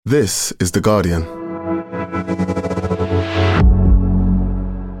This is The Guardian.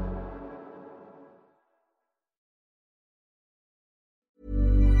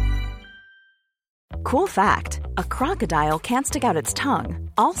 Cool fact, a crocodile can't stick out its tongue.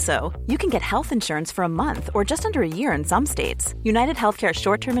 Also, you can get health insurance for a month or just under a year in some states. United Healthcare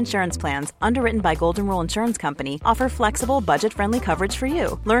short-term insurance plans, underwritten by Golden Rule Insurance Company, offer flexible, budget-friendly coverage for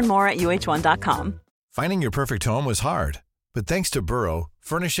you. Learn more at uh1.com. Finding your perfect home was hard, but thanks to Burrow,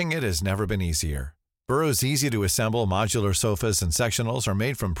 furnishing it has never been easier. Burrow's easy-to-assemble modular sofas and sectionals are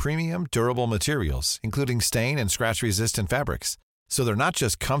made from premium, durable materials, including stain and scratch-resistant fabrics. So they're not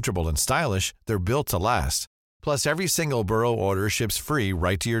just comfortable and stylish, they're built to last. Plus, every single Burrow order ships free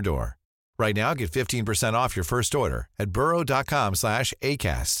right to your door. Right now, get 15% off your first order at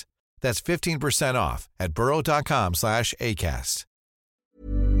burrow.com/ACAST. That's 15% off at burrow.com/ACAST.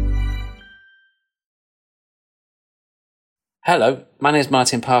 Hello, my name is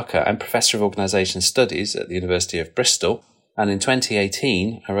Martin Parker. I'm Professor of Organisation Studies at the University of Bristol. And in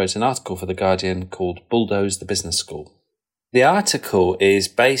 2018, I wrote an article for The Guardian called Bulldoze the Business School. The article is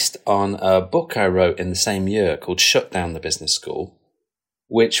based on a book I wrote in the same year called Shut Down the Business School,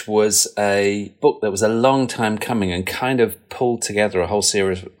 which was a book that was a long time coming and kind of pulled together a whole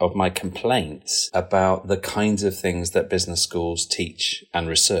series of my complaints about the kinds of things that business schools teach and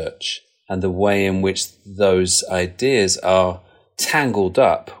research, and the way in which those ideas are tangled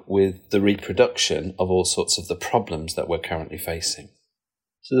up with the reproduction of all sorts of the problems that we're currently facing.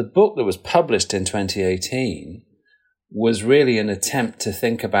 So the book that was published in 2018 was really an attempt to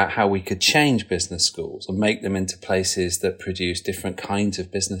think about how we could change business schools and make them into places that produce different kinds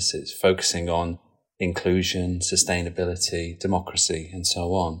of businesses, focusing on inclusion, sustainability, democracy, and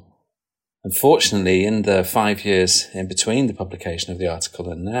so on. Unfortunately, in the 5 years in between the publication of the article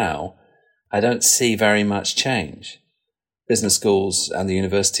and now, I don't see very much change. Business schools and the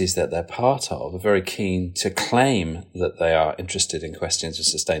universities that they're part of are very keen to claim that they are interested in questions of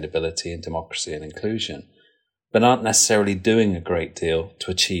sustainability and democracy and inclusion, but aren't necessarily doing a great deal to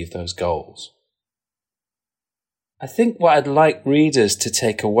achieve those goals. I think what I'd like readers to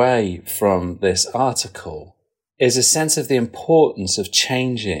take away from this article is a sense of the importance of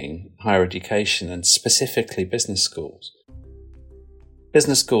changing higher education and specifically business schools.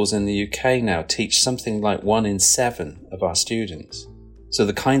 Business schools in the UK now teach something like 1 in 7 of our students. So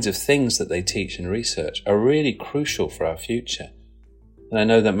the kinds of things that they teach and research are really crucial for our future. And I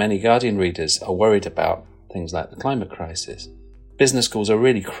know that many Guardian readers are worried about things like the climate crisis. Business schools are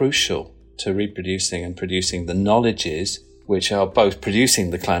really crucial to reproducing and producing the knowledges which are both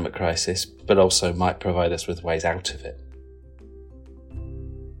producing the climate crisis, but also might provide us with ways out of it.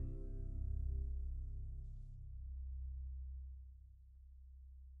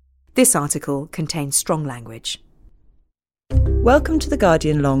 This article contains strong language. Welcome to The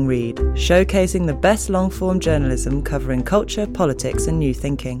Guardian Long Read, showcasing the best long-form journalism covering culture, politics and new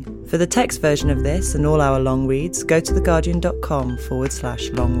thinking. For the text version of this and all our long reads, go to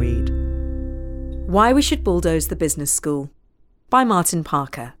theguardian.com/long read. Why We Should Bulldoze the Business School by Martin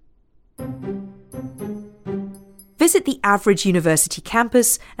Parker. Visit the average university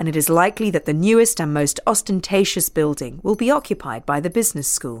campus and it is likely that the newest and most ostentatious building will be occupied by the business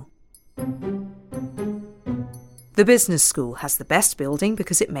school. The business school has the best building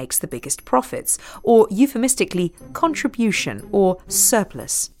because it makes the biggest profits, or euphemistically, contribution or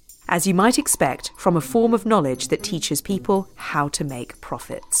surplus, as you might expect from a form of knowledge that teaches people how to make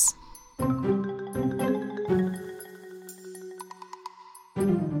profits.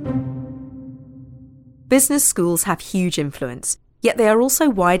 Business schools have huge influence, yet they are also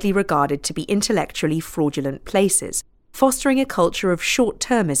widely regarded to be intellectually fraudulent places, fostering a culture of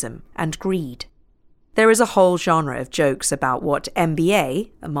short-termism and greed. There is a whole genre of jokes about what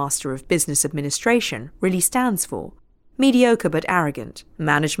MBA, a Master of Business Administration, really stands for. Mediocre but arrogant,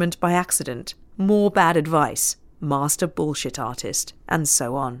 management by accident, more bad advice, master bullshit artist, and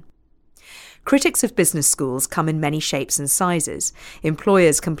so on. Critics of business schools come in many shapes and sizes.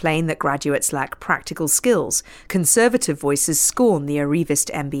 Employers complain that graduates lack practical skills. Conservative voices scorn the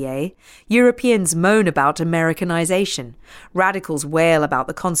arrivist MBA. Europeans moan about Americanization. Radicals wail about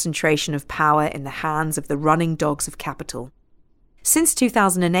the concentration of power in the hands of the running dogs of capital. Since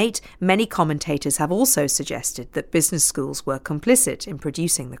 2008, many commentators have also suggested that business schools were complicit in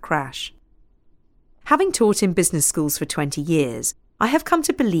producing the crash. Having taught in business schools for 20 years, I have come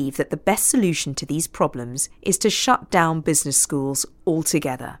to believe that the best solution to these problems is to shut down business schools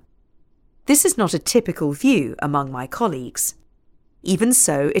altogether. This is not a typical view among my colleagues. Even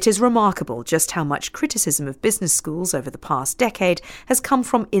so, it is remarkable just how much criticism of business schools over the past decade has come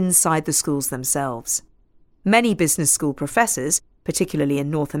from inside the schools themselves. Many business school professors, particularly in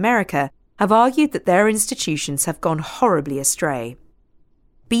North America, have argued that their institutions have gone horribly astray.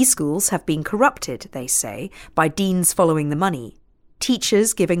 B-schools have been corrupted, they say, by deans following the money,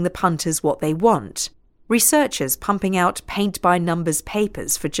 teachers giving the punters what they want, researchers pumping out paint-by-numbers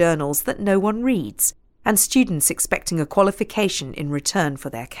papers for journals that no one reads, and students expecting a qualification in return for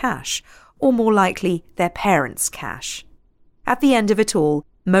their cash, or more likely, their parents' cash. At the end of it all,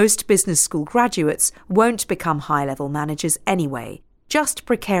 most business school graduates won't become high-level managers anyway, just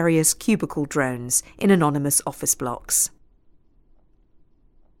precarious cubicle drones in anonymous office blocks.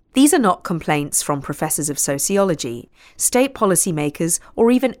 These are not complaints from professors of sociology, state policymakers, or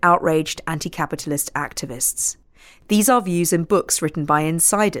even outraged anti-capitalist activists. These are views in books written by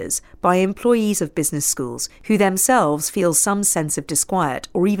insiders, by employees of business schools, who themselves feel some sense of disquiet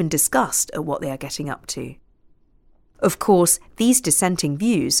or even disgust at what they are getting up to. Of course, these dissenting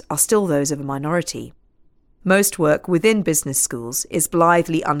views are still those of a minority. Most work within business schools is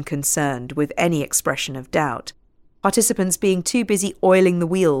blithely unconcerned with any expression of doubt, participants being too busy oiling the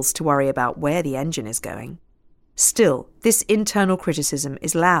wheels to worry about where the engine is going. Still, this internal criticism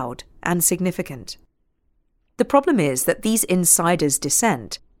is loud and significant. The problem is that these insiders'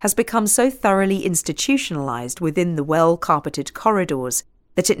 dissent has become so thoroughly institutionalized within the well-carpeted corridors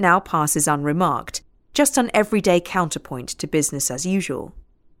that it now passes unremarked, just an everyday counterpoint to business as usual.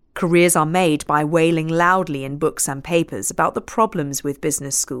 Careers are made by wailing loudly in books and papers about the problems with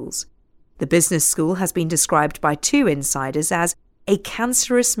business schools. The business school has been described by two insiders as a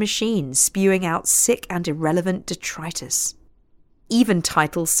cancerous machine spewing out sick and irrelevant detritus. Even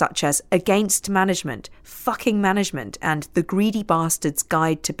titles such as Against Management, Fucking Management, and The Greedy Bastard's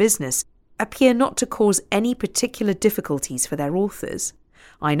Guide to Business appear not to cause any particular difficulties for their authors.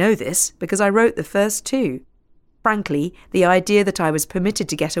 I know this because I wrote the first two. Frankly, the idea that I was permitted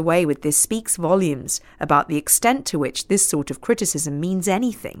to get away with this speaks volumes about the extent to which this sort of criticism means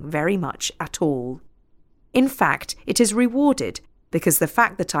anything very much at all. In fact, it is rewarded because the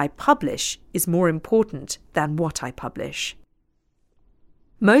fact that I publish is more important than what I publish.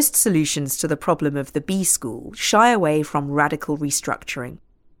 Most solutions to the problem of the B-school shy away from radical restructuring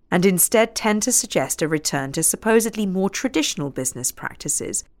and instead tend to suggest a return to supposedly more traditional business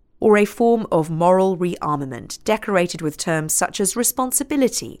practices or a form of moral rearmament decorated with terms such as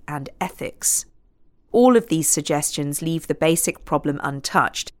responsibility and ethics. All of these suggestions leave the basic problem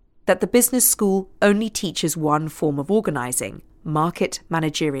untouched, that the business school only teaches one form of organising, market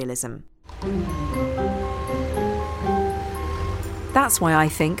managerialism. That's why I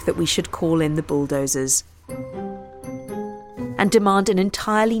think that we should call in the bulldozers and demand an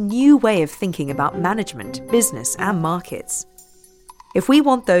entirely new way of thinking about management, business and markets. If we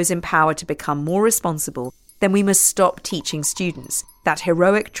want those in power to become more responsible, then we must stop teaching students that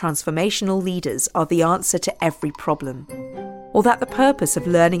heroic transformational leaders are the answer to every problem, or that the purpose of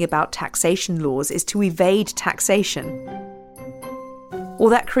learning about taxation laws is to evade taxation, or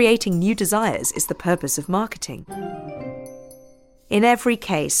that creating new desires is the purpose of marketing. In every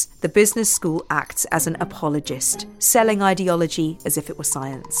case, the business school acts as an apologist, selling ideology as if it were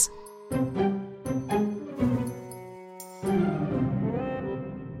science.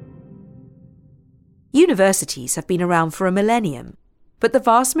 Universities have been around for a millennium, but the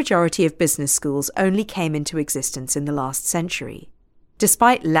vast majority of business schools only came into existence in the last century.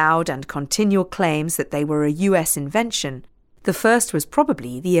 Despite loud and continual claims that they were a US invention, the first was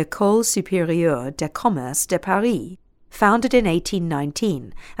probably the École supérieure de commerce de Paris, founded in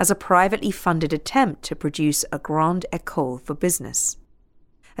 1819 as a privately funded attempt to produce a grande école for business.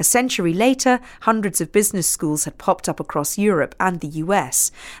 A century later, hundreds of business schools had popped up across Europe and the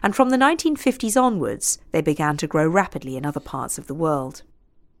US, and from the 1950s onwards, they began to grow rapidly in other parts of the world.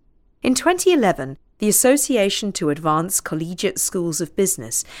 In 2011, the Association to Advance Collegiate Schools of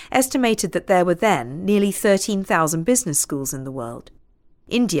Business estimated that there were then nearly 13,000 business schools in the world.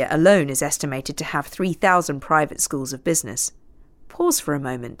 India alone is estimated to have 3,000 private schools of business. Pause for a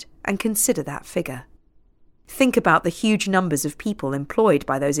moment and consider that figure. Think about the huge numbers of people employed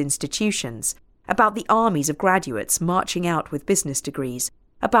by those institutions, about the armies of graduates marching out with business degrees,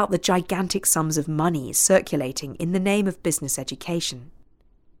 about the gigantic sums of money circulating in the name of business education.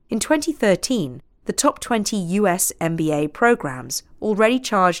 In 2013, the top 20 US MBA programs already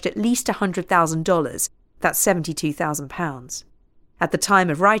charged at least $100,000, that's £72,000. At the time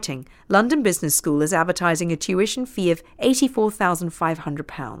of writing, London Business School is advertising a tuition fee of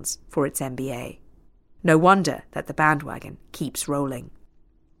 £84,500 for its MBA. No wonder that the bandwagon keeps rolling.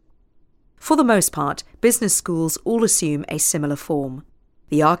 For the most part, business schools all assume a similar form.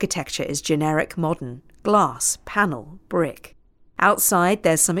 The architecture is generic modern, glass, panel, brick. Outside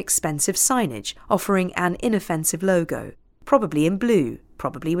there's some expensive signage offering an inoffensive logo, probably in blue,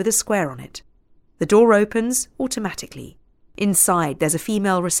 probably with a square on it. The door opens automatically. Inside, there's a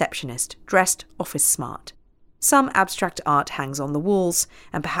female receptionist, dressed office smart. Some abstract art hangs on the walls,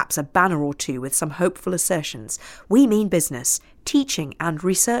 and perhaps a banner or two with some hopeful assertions. We mean business, teaching and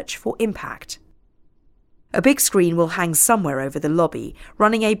research for impact. A big screen will hang somewhere over the lobby,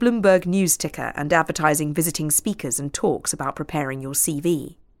 running a Bloomberg news ticker and advertising visiting speakers and talks about preparing your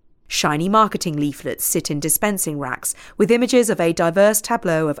CV. Shiny marketing leaflets sit in dispensing racks with images of a diverse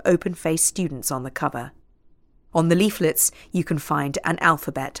tableau of open-faced students on the cover. On the leaflets, you can find an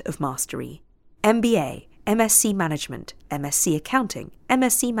alphabet of mastery. MBA, MSc Management, MSc Accounting,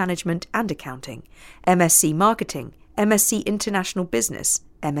 MSc Management and Accounting, MSc Marketing, MSc International Business,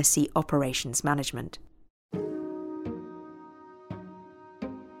 MSc Operations Management.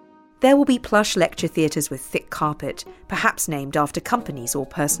 There will be plush lecture theatres with thick carpet, perhaps named after companies or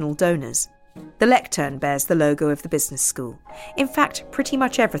personal donors. The lectern bears the logo of the business school. In fact, pretty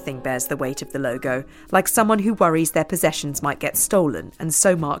much everything bears the weight of the logo, like someone who worries their possessions might get stolen and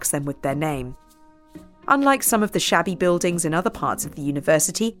so marks them with their name. Unlike some of the shabby buildings in other parts of the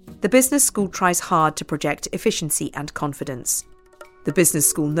university, the business school tries hard to project efficiency and confidence. The business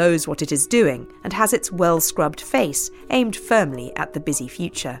school knows what it is doing and has its well-scrubbed face aimed firmly at the busy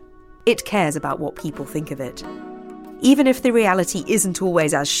future. It cares about what people think of it. Even if the reality isn't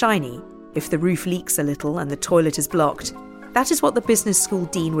always as shiny, if the roof leaks a little and the toilet is blocked, that is what the business school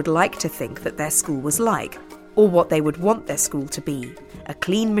dean would like to think that their school was like, or what they would want their school to be, a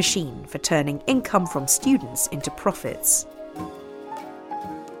clean machine for turning income from students into profits.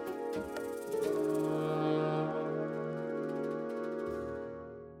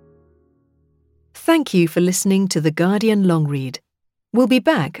 Thank you for listening to The Guardian Long Read. We'll be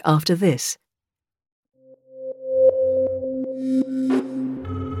back after this.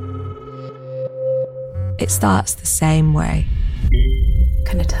 It starts the same way.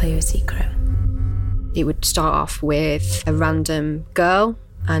 Can I tell you a secret? It would start off with a random girl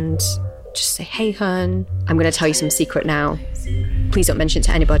and just say, "Hey, hun, I'm going to tell you some secret now. Please don't mention it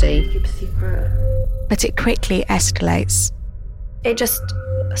to anybody." Keep a secret. But it quickly escalates. It just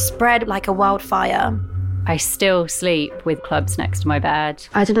spread like a wildfire. I still sleep with clubs next to my bed.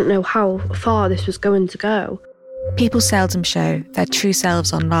 I didn't know how far this was going to go. People seldom show their true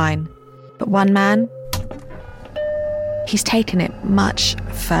selves online. But one man, he's taken it much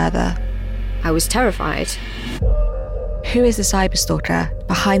further. I was terrified. Who is the cyberstalker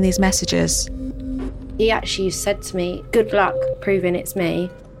behind these messages? He actually said to me, "Good luck proving it's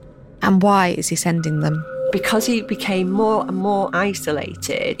me." And why is he sending them? Because he became more and more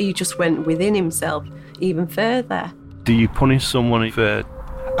isolated, he just went within himself even further. Do you punish someone for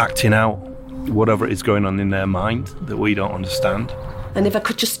acting out whatever is going on in their mind that we don't understand? And if I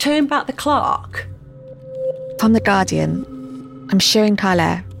could just turn back the clock. From The Guardian, I'm Shirin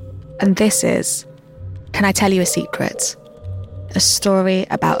Khaleh, and this is Can I Tell You a Secret? A story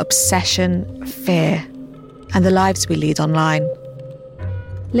about obsession, fear, and the lives we lead online.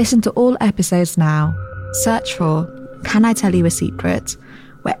 Listen to all episodes now. Search for Can I Tell You a Secret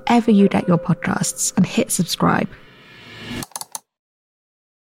wherever you get your podcasts and hit subscribe.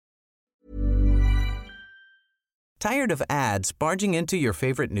 Tired of ads barging into your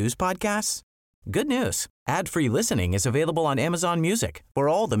favorite news podcasts? Good news. Ad-free listening is available on Amazon Music for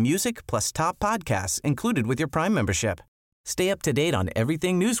all the music plus top podcasts included with your Prime membership. Stay up to date on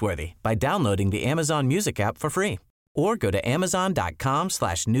everything newsworthy by downloading the Amazon Music app for free or go to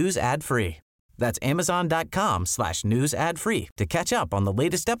amazon.com/news ad free. That's amazon.com/news ad free to catch up on the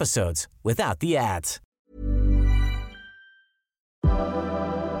latest episodes without the ads.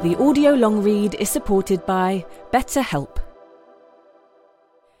 The audio long read is supported by BetterHelp.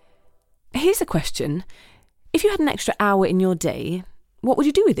 Here's a question. If you had an extra hour in your day, what would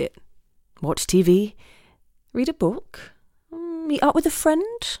you do with it? Watch TV? Read a book? Meet up with a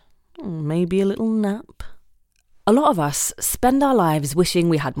friend? Maybe a little nap? A lot of us spend our lives wishing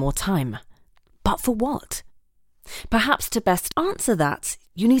we had more time. But for what? Perhaps to best answer that,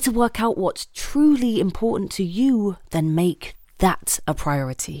 you need to work out what's truly important to you, then make that a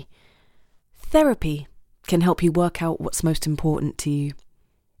priority. Therapy can help you work out what's most important to you.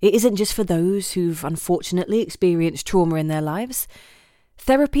 It isn't just for those who've unfortunately experienced trauma in their lives.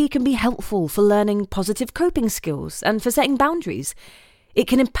 Therapy can be helpful for learning positive coping skills and for setting boundaries. It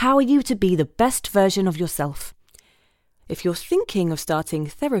can empower you to be the best version of yourself. If you're thinking of starting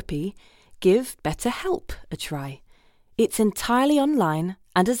therapy, give BetterHelp a try. It's entirely online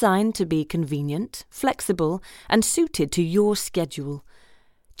and designed to be convenient, flexible, and suited to your schedule.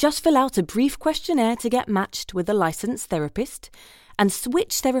 Just fill out a brief questionnaire to get matched with a licensed therapist and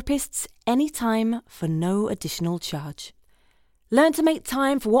switch therapists anytime for no additional charge. Learn to make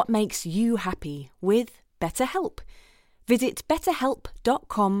time for what makes you happy with BetterHelp. Visit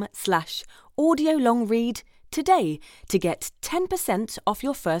betterhelp.com/audiolongread today to get 10% off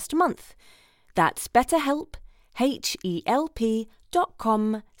your first month. That's BetterHelp,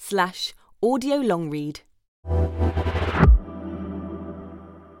 HELP.com/audiolongread.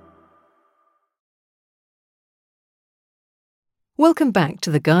 Welcome back to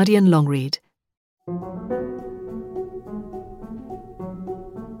The Guardian Long Read.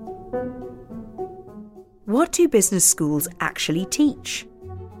 What do business schools actually teach?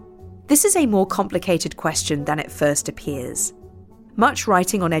 This is a more complicated question than it first appears. Much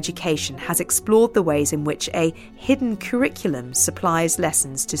writing on education has explored the ways in which a hidden curriculum supplies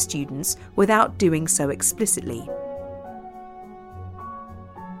lessons to students without doing so explicitly.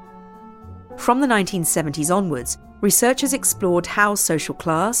 From the 1970s onwards, researchers explored how social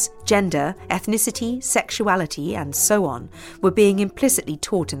class, gender, ethnicity, sexuality, and so on were being implicitly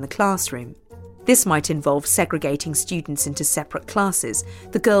taught in the classroom. This might involve segregating students into separate classes,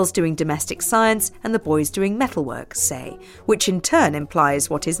 the girls doing domestic science and the boys doing metalwork, say, which in turn implies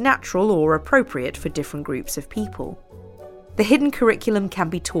what is natural or appropriate for different groups of people. The hidden curriculum can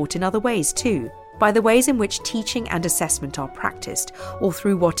be taught in other ways too, by the ways in which teaching and assessment are practiced, or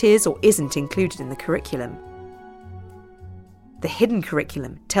through what is or isn't included in the curriculum. The hidden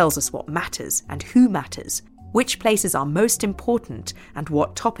curriculum tells us what matters and who matters, which places are most important, and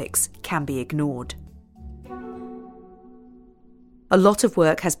what topics can be ignored. A lot of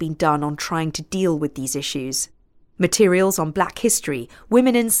work has been done on trying to deal with these issues. Materials on Black history,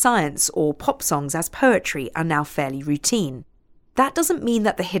 women in science, or pop songs as poetry are now fairly routine. That doesn't mean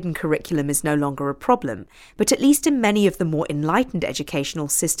that the hidden curriculum is no longer a problem, but at least in many of the more enlightened educational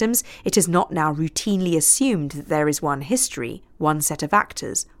systems, it is not now routinely assumed that there is one history, one set of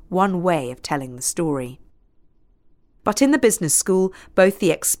actors, one way of telling the story. But in the business school, both the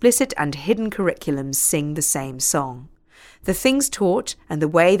explicit and hidden curriculums sing the same song. The things taught, and the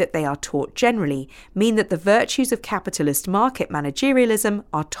way that they are taught generally, mean that the virtues of capitalist market managerialism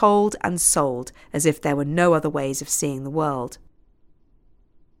are told and sold as if there were no other ways of seeing the world.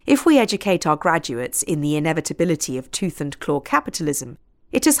 If we educate our graduates in the inevitability of tooth and claw capitalism,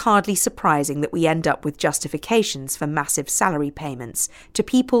 it is hardly surprising that we end up with justifications for massive salary payments to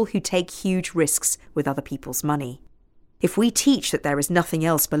people who take huge risks with other people's money. If we teach that there is nothing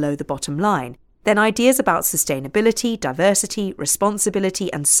else below the bottom line, then ideas about sustainability, diversity,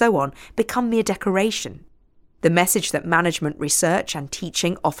 responsibility, and so on become mere decoration. The message that management research and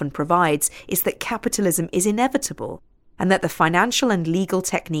teaching often provides is that capitalism is inevitable, and that the financial and legal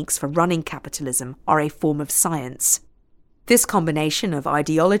techniques for running capitalism are a form of science. This combination of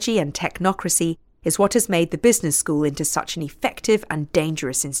ideology and technocracy is what has made the business school into such an effective and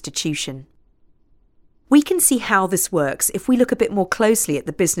dangerous institution. We can see how this works if we look a bit more closely at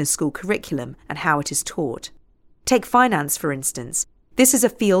the business school curriculum and how it is taught. Take finance, for instance. This is a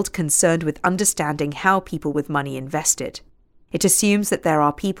field concerned with understanding how people with money invest it. It assumes that there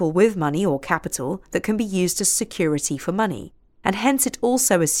are people with money or capital that can be used as security for money, and hence it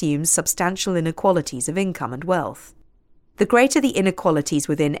also assumes substantial inequalities of income and wealth. The greater the inequalities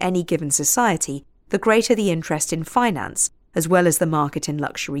within any given society, the greater the interest in finance, as well as the market in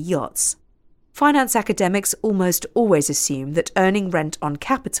luxury yachts. Finance academics almost always assume that earning rent on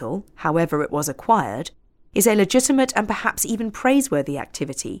capital, however it was acquired, is a legitimate and perhaps even praiseworthy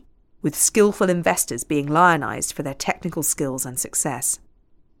activity, with skillful investors being lionized for their technical skills and success.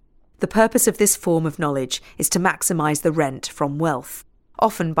 The purpose of this form of knowledge is to maximize the rent from wealth,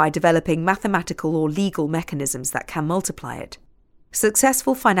 often by developing mathematical or legal mechanisms that can multiply it.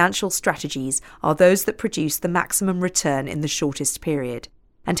 Successful financial strategies are those that produce the maximum return in the shortest period,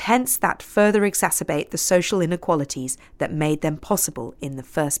 and hence that further exacerbate the social inequalities that made them possible in the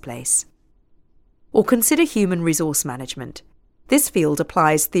first place. Or consider human resource management. This field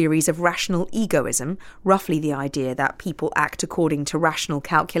applies theories of rational egoism, roughly the idea that people act according to rational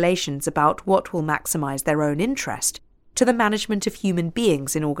calculations about what will maximize their own interest, to the management of human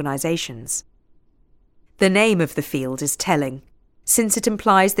beings in organizations. The name of the field is telling, since it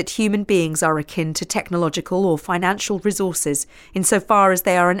implies that human beings are akin to technological or financial resources insofar as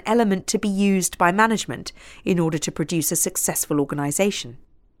they are an element to be used by management in order to produce a successful organization.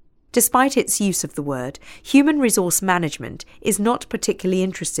 Despite its use of the word, human resource management is not particularly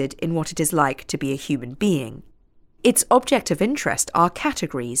interested in what it is like to be a human being. Its object of interest are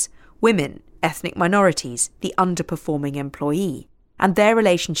categories: women, ethnic minorities, the underperforming employee, and their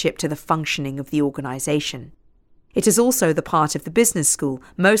relationship to the functioning of the organization. It is also the part of the business school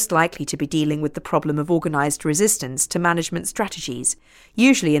most likely to be dealing with the problem of organized resistance to management strategies,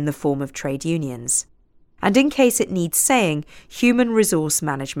 usually in the form of trade unions. And in case it needs saying, human resource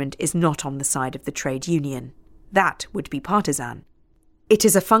management is not on the side of the trade union. That would be partisan. It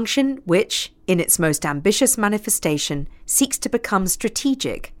is a function which, in its most ambitious manifestation, seeks to become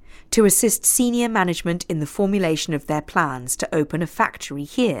strategic, to assist senior management in the formulation of their plans to open a factory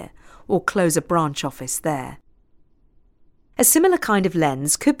here or close a branch office there. A similar kind of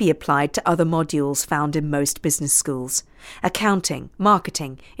lens could be applied to other modules found in most business schools: accounting,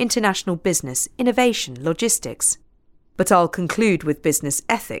 marketing, international business, innovation, logistics. But I'll conclude with business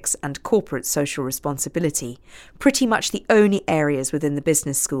ethics and corporate social responsibility, pretty much the only areas within the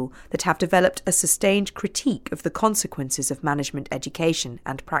business school that have developed a sustained critique of the consequences of management education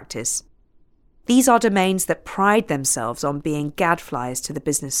and practice. These are domains that pride themselves on being gadflies to the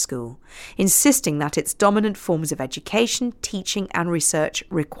business school, insisting that its dominant forms of education, teaching and research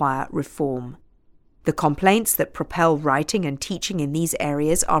require reform. The complaints that propel writing and teaching in these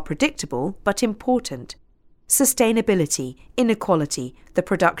areas are predictable but important. Sustainability, inequality, the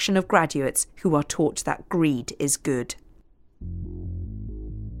production of graduates who are taught that greed is good.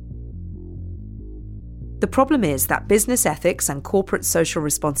 The problem is that business ethics and corporate social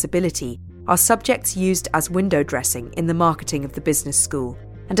responsibility are subjects used as window dressing in the marketing of the business school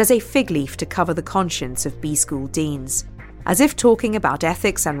and as a fig leaf to cover the conscience of B-school deans, as if talking about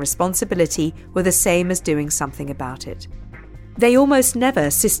ethics and responsibility were the same as doing something about it. They almost never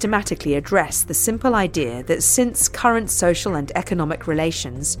systematically address the simple idea that since current social and economic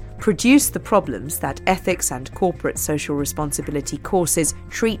relations produce the problems that ethics and corporate social responsibility courses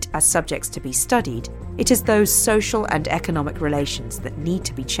treat as subjects to be studied, it is those social and economic relations that need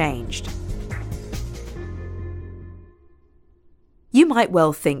to be changed. You might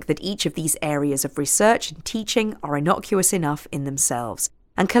well think that each of these areas of research and teaching are innocuous enough in themselves,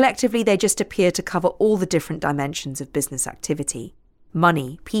 and collectively they just appear to cover all the different dimensions of business activity: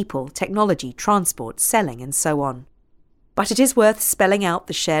 money, people, technology, transport, selling, and so on. But it is worth spelling out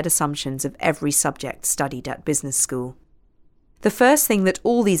the shared assumptions of every subject studied at business school. The first thing that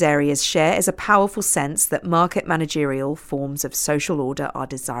all these areas share is a powerful sense that market managerial forms of social order are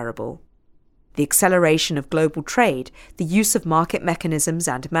desirable. The acceleration of global trade, the use of market mechanisms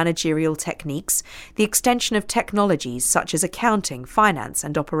and managerial techniques, the extension of technologies such as accounting, finance,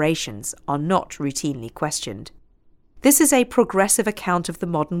 and operations are not routinely questioned. This is a progressive account of the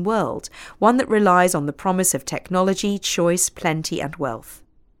modern world, one that relies on the promise of technology, choice, plenty, and wealth.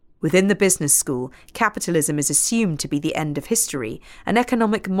 Within the business school, capitalism is assumed to be the end of history, an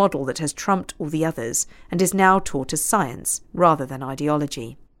economic model that has trumped all the others, and is now taught as science rather than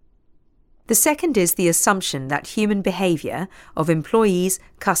ideology. The second is the assumption that human behaviour of employees,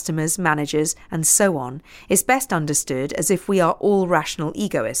 customers, managers, and so on is best understood as if we are all rational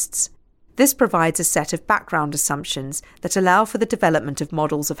egoists. This provides a set of background assumptions that allow for the development of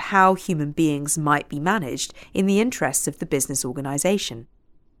models of how human beings might be managed in the interests of the business organisation.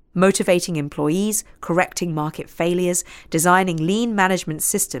 Motivating employees, correcting market failures, designing lean management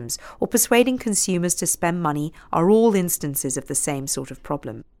systems, or persuading consumers to spend money are all instances of the same sort of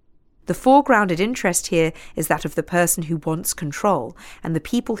problem. The foregrounded interest here is that of the person who wants control, and the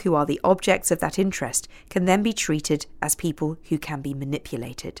people who are the objects of that interest can then be treated as people who can be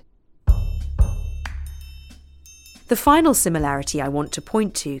manipulated. The final similarity I want to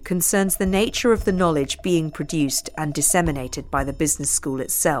point to concerns the nature of the knowledge being produced and disseminated by the business school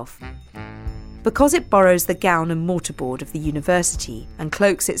itself. Because it borrows the gown and mortarboard of the university and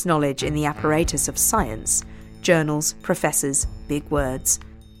cloaks its knowledge in the apparatus of science, journals, professors, big words,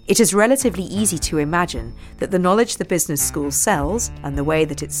 it is relatively easy to imagine that the knowledge the business school sells, and the way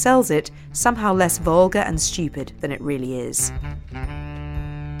that it sells it, somehow less vulgar and stupid than it really is.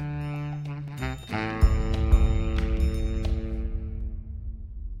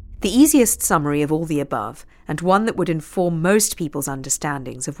 The easiest summary of all the above, and one that would inform most people's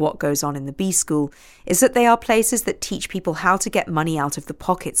understandings of what goes on in the B school, is that they are places that teach people how to get money out of the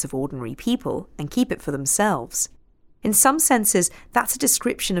pockets of ordinary people and keep it for themselves. In some senses, that's a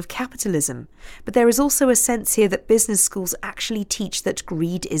description of capitalism, but there is also a sense here that business schools actually teach that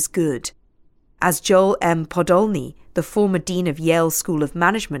greed is good. As Joel M. Podolny, the former dean of Yale School of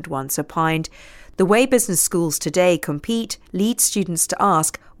Management, once opined, the way business schools today compete leads students to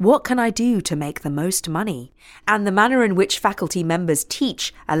ask, what can I do to make the most money? And the manner in which faculty members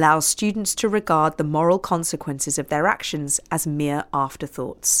teach allows students to regard the moral consequences of their actions as mere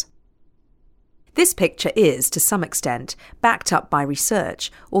afterthoughts. This picture is, to some extent, backed up by research,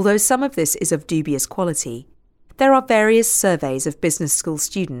 although some of this is of dubious quality. There are various surveys of business school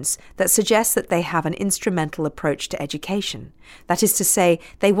students that suggest that they have an instrumental approach to education. That is to say,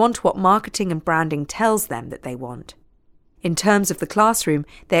 they want what marketing and branding tells them that they want. In terms of the classroom,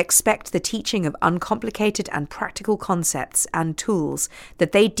 they expect the teaching of uncomplicated and practical concepts and tools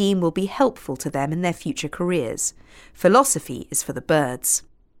that they deem will be helpful to them in their future careers. Philosophy is for the birds.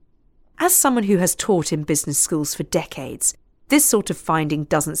 As someone who has taught in business schools for decades, this sort of finding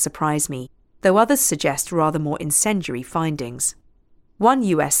doesn't surprise me, though others suggest rather more incendiary findings. One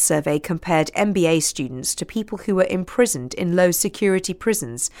US survey compared MBA students to people who were imprisoned in low-security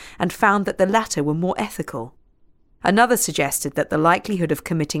prisons and found that the latter were more ethical. Another suggested that the likelihood of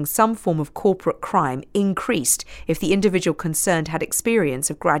committing some form of corporate crime increased if the individual concerned had experience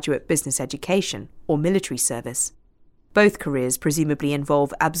of graduate business education or military service. Both careers presumably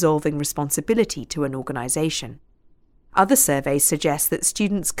involve absolving responsibility to an organisation. Other surveys suggest that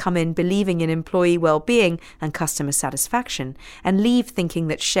students come in believing in employee well-being and customer satisfaction and leave thinking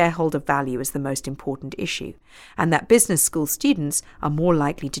that shareholder value is the most important issue, and that business school students are more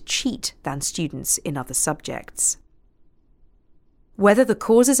likely to cheat than students in other subjects. Whether the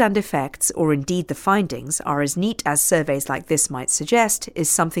causes and effects, or indeed the findings, are as neat as surveys like this might suggest is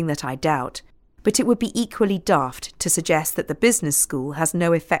something that I doubt, but it would be equally daft to suggest that the business school has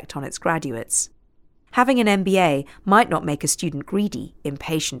no effect on its graduates. Having an MBA might not make a student greedy,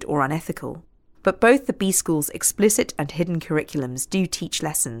 impatient, or unethical, but both the B School's explicit and hidden curriculums do teach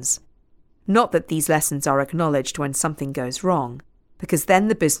lessons. Not that these lessons are acknowledged when something goes wrong, because then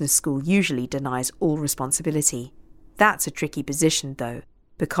the business school usually denies all responsibility. That's a tricky position, though,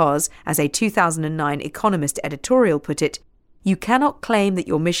 because, as a 2009 Economist editorial put it, you cannot claim that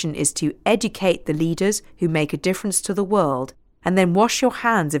your mission is to educate the leaders who make a difference to the world and then wash your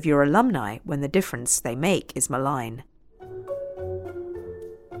hands of your alumni when the difference they make is malign.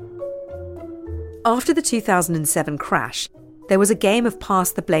 After the 2007 crash, there was a game of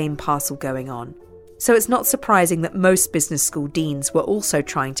pass the blame parcel going on, so it's not surprising that most business school deans were also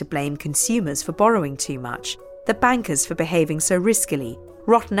trying to blame consumers for borrowing too much, the bankers for behaving so riskily,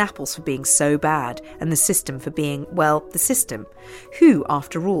 rotten apples for being so bad, and the system for being, well, the system. Who,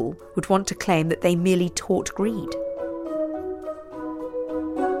 after all, would want to claim that they merely taught greed?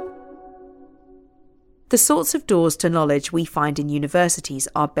 The sorts of doors to knowledge we find in universities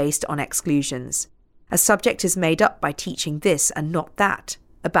are based on exclusions. A subject is made up by teaching this and not that,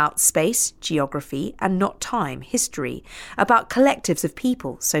 about space, geography, and not time, history, about collectives of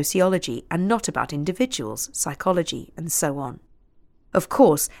people, sociology, and not about individuals, psychology, and so on. Of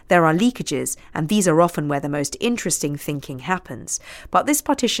course, there are leakages, and these are often where the most interesting thinking happens, but this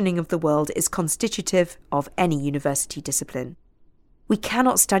partitioning of the world is constitutive of any university discipline. We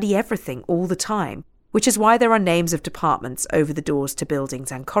cannot study everything all the time, which is why there are names of departments over the doors to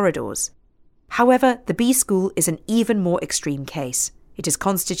buildings and corridors. However, the B School is an even more extreme case. It is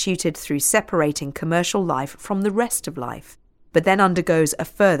constituted through separating commercial life from the rest of life, but then undergoes a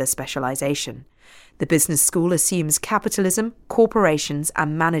further specialisation. The business school assumes capitalism, corporations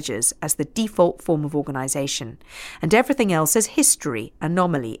and managers as the default form of organisation, and everything else as history,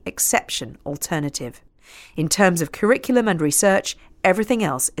 anomaly, exception, alternative. In terms of curriculum and research, everything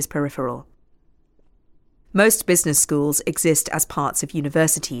else is peripheral. Most business schools exist as parts of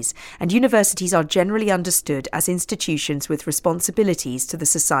universities, and universities are generally understood as institutions with responsibilities to the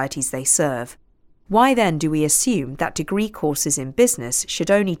societies they serve. Why then do we assume that degree courses in business should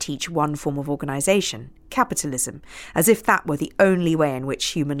only teach one form of organisation, capitalism, as if that were the only way in which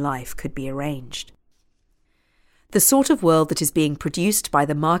human life could be arranged? The sort of world that is being produced by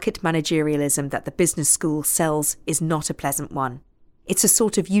the market managerialism that the business school sells is not a pleasant one. It's a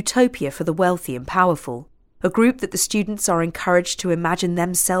sort of utopia for the wealthy and powerful, a group that the students are encouraged to imagine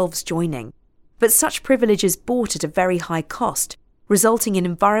themselves joining. But such privilege is bought at a very high cost, resulting in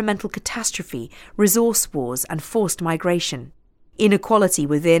environmental catastrophe, resource wars and forced migration, inequality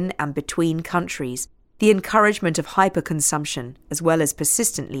within and between countries, the encouragement of hyperconsumption, as well as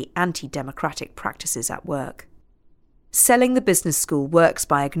persistently anti-democratic practices at work. Selling the business school works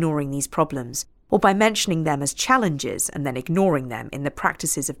by ignoring these problems, or by mentioning them as challenges and then ignoring them in the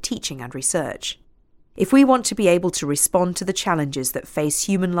practices of teaching and research. If we want to be able to respond to the challenges that face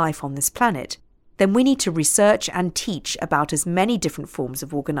human life on this planet, then we need to research and teach about as many different forms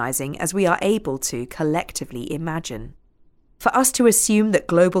of organising as we are able to collectively imagine. For us to assume that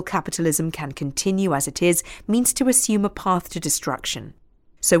global capitalism can continue as it is means to assume a path to destruction.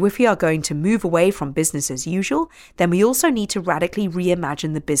 So if we are going to move away from business as usual, then we also need to radically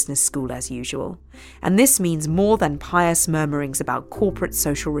reimagine the business school as usual. And this means more than pious murmurings about corporate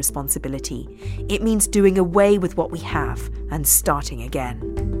social responsibility. It means doing away with what we have and starting again.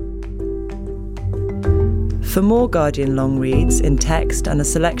 For more Guardian long reads in text and a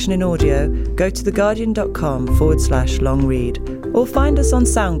selection in audio, go to theguardian.com/long read or find us on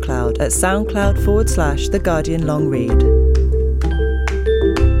SoundCloud at SoundCloud/The Guardian Long Read.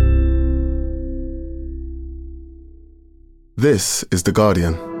 This is The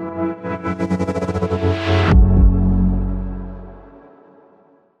Guardian.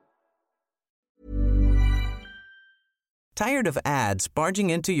 Tired of ads barging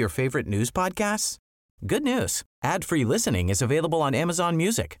into your favorite news podcasts? Good news. Ad-free listening is available on Amazon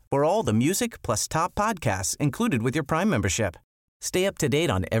Music for all the music plus top podcasts included with your Prime membership. Stay up to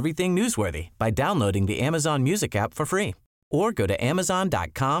date on everything newsworthy by downloading the Amazon Music app for free or go to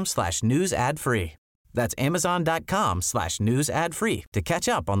amazon.com/news ad free. That's amazon.com/news ad free to catch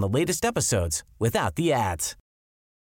up on the latest episodes without the ads.